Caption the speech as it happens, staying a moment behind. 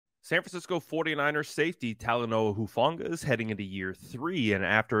San Francisco 49ers safety Talanoa Hufanga is heading into year 3, and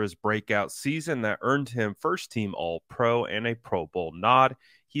after his breakout season that earned him first-team All-Pro and a Pro Bowl nod,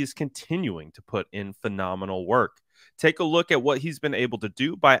 he is continuing to put in phenomenal work. Take a look at what he's been able to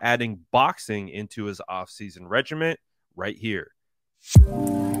do by adding boxing into his offseason regimen right here.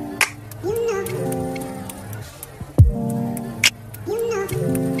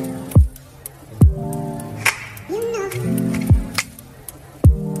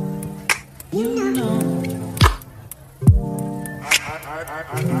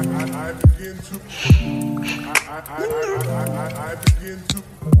 I begin to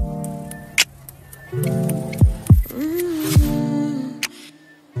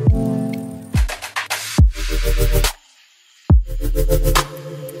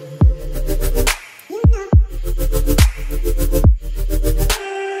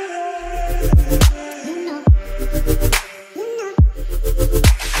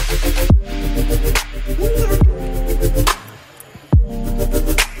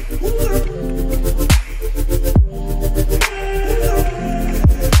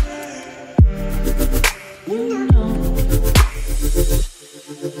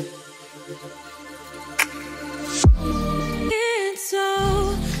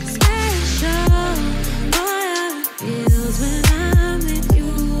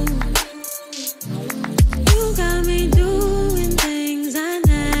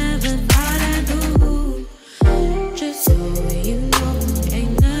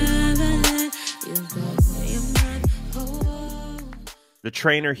The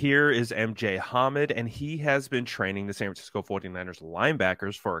trainer here is MJ Hamid, and he has been training the San Francisco 49ers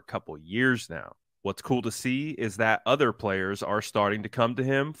linebackers for a couple years now. What's cool to see is that other players are starting to come to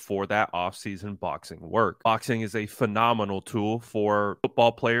him for that offseason boxing work. Boxing is a phenomenal tool for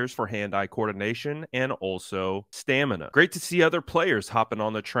football players for hand-eye coordination and also stamina. Great to see other players hopping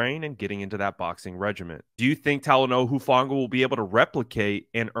on the train and getting into that boxing regimen. Do you think Talanoa Hufanga will be able to replicate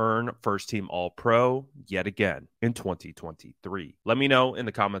and earn first-team All-Pro yet again in 2023? Let me know in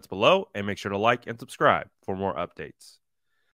the comments below, and make sure to like and subscribe for more updates.